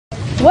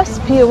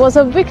West Pier was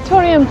a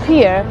Victorian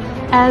pier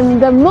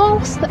and the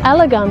most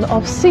elegant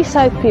of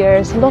seaside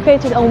piers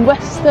located on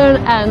western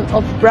end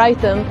of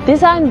Brighton,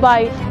 designed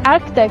by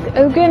architect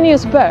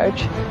Eugenius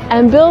Birch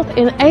and built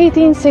in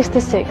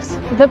 1866.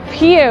 The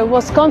pier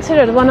was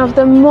considered one of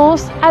the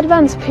most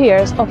advanced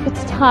piers of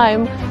its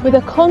time, with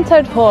a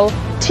concert hall,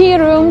 tea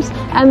rooms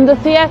and the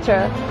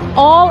theatre,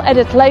 all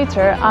added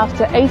later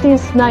after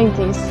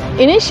 1890s.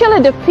 Initially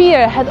the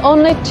pier had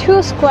only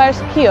 2 square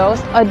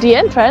kiosks at the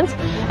entrance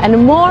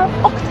and more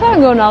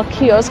octagonal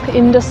kiosk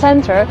in the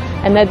center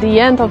and at the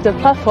end of the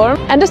platform,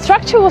 and the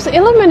structure was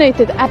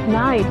illuminated at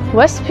night.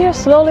 West Pier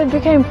slowly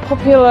became a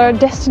popular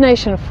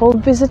destination for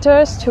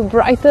visitors to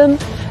Brighton,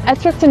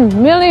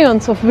 attracting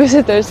millions of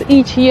visitors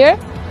each year.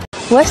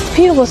 West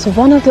Pier was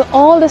one of the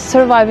oldest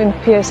surviving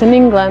piers in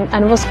England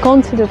and was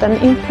considered an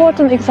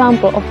important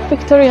example of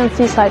Victorian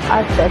seaside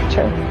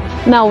architecture.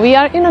 Now we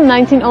are in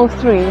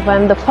 1903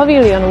 when the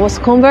pavilion was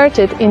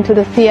converted into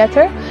the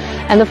theatre,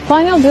 and the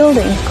final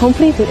building,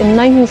 completed in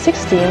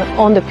 1916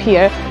 on the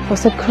pier,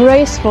 was a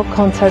graceful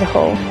concert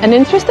hall. An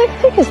interesting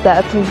thing is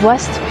that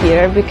West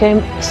Pier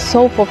became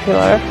so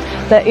popular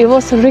that it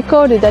was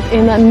recorded that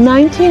in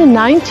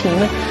 1919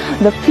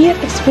 the pier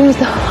experienced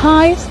the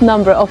highest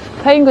number of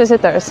paying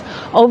visitors,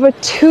 over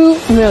 2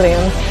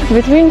 million.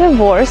 Between the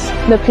wars,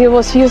 the pier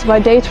was used by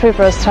day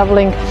trippers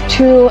traveling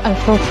to and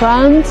from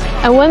France,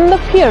 and when the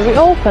pier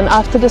reopened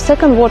after the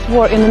Second World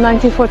War in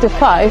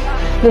 1945,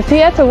 the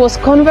theatre was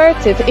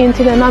converted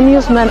into an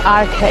amusement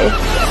arcade.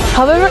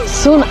 However,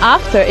 soon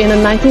after, in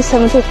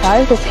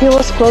 1975, the pier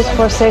was closed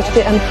for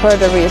safety and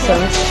further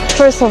reasons.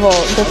 First of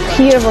all, the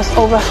pier was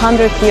over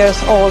 100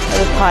 years old at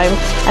the time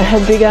and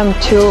had begun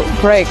to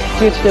break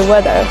due to the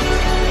weather.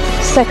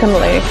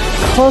 Secondly,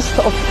 cost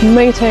of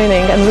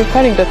maintaining and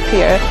repairing the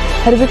pier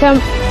had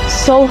become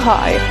so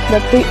high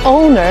that the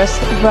owners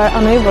were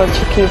unable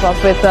to keep up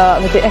with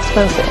the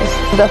expenses.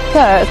 The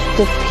third,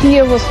 the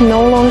pier was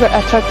no longer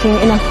attracting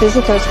enough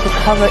visitors to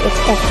cover its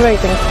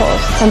operating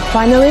costs. And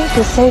finally,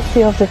 the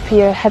safety of the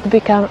pier had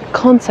become a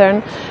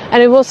concern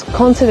and it was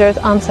considered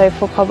unsafe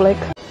for public.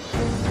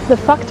 The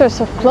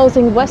factors of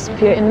closing West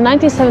Pier in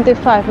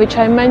 1975, which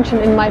I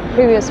mentioned in my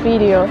previous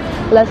video,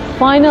 led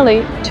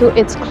finally to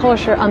its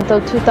closure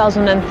until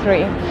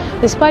 2003.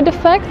 Despite the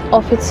fact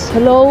of its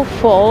slow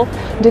fall,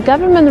 the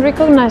government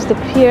recognized the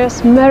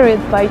pier's merit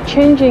by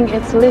changing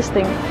its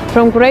listing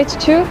from Grade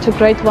 2 to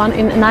Grade 1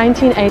 in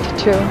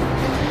 1982.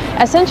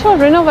 Essential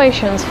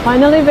renovations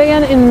finally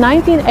began in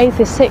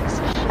 1986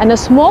 and a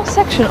small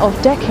section of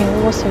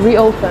decking was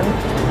reopened.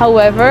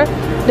 However,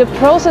 the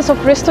process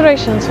of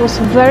restorations was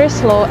very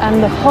slow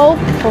and the hope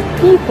for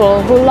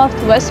people who loved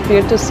West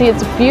Pier to see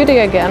its beauty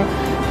again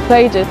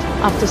faded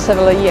after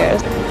several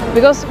years.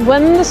 Because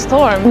when the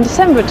storm in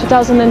December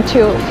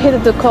 2002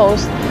 hit the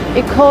coast,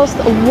 it caused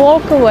a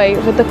walkway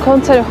with the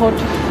concert hall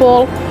to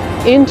fall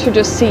into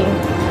the sea.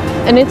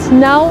 And it's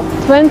now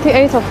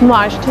 28th of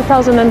March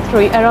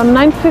 2003 around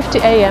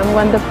 9:50 AM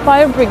when the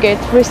fire brigade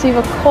received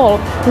a call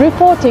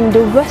reporting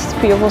the West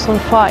Pier was on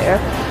fire.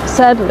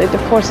 Sadly, the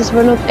forces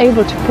were not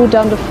able to put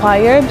down the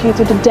fire due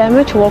to the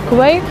damaged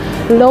walkway,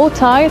 low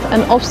tide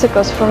and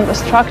obstacles from the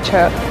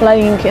structure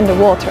laying in the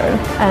water.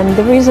 And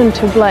the reason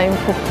to blame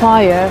for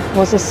fire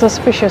was a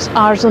suspicious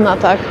arson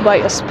attack by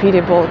a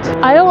speedy boat.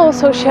 I'll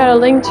also share a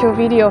link to a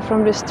video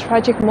from this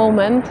tragic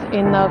moment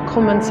in the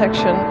comment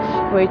section,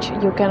 which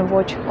you can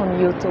watch on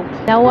YouTube.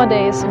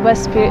 Nowadays,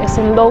 West Pier is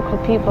in local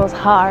people's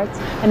hearts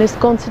and is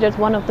considered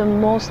one of the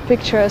most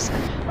picturesque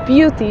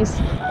beauties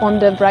on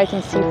the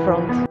Brighton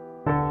seafront.